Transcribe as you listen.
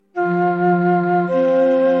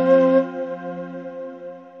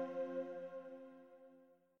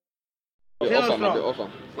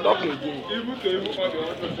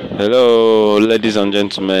Hello, ladies and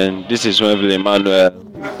gentlemen. This is Wembley Emmanuel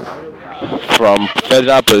from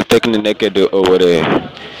Federal Polytechnic Nekedo Owerri.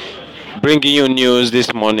 Bringing you news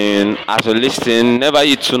this morning. As you listen, never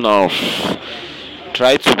you tune off.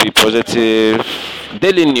 Try to be positive.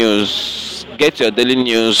 Daily news. Get your daily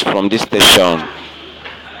news from this station.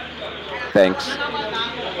 Thanks.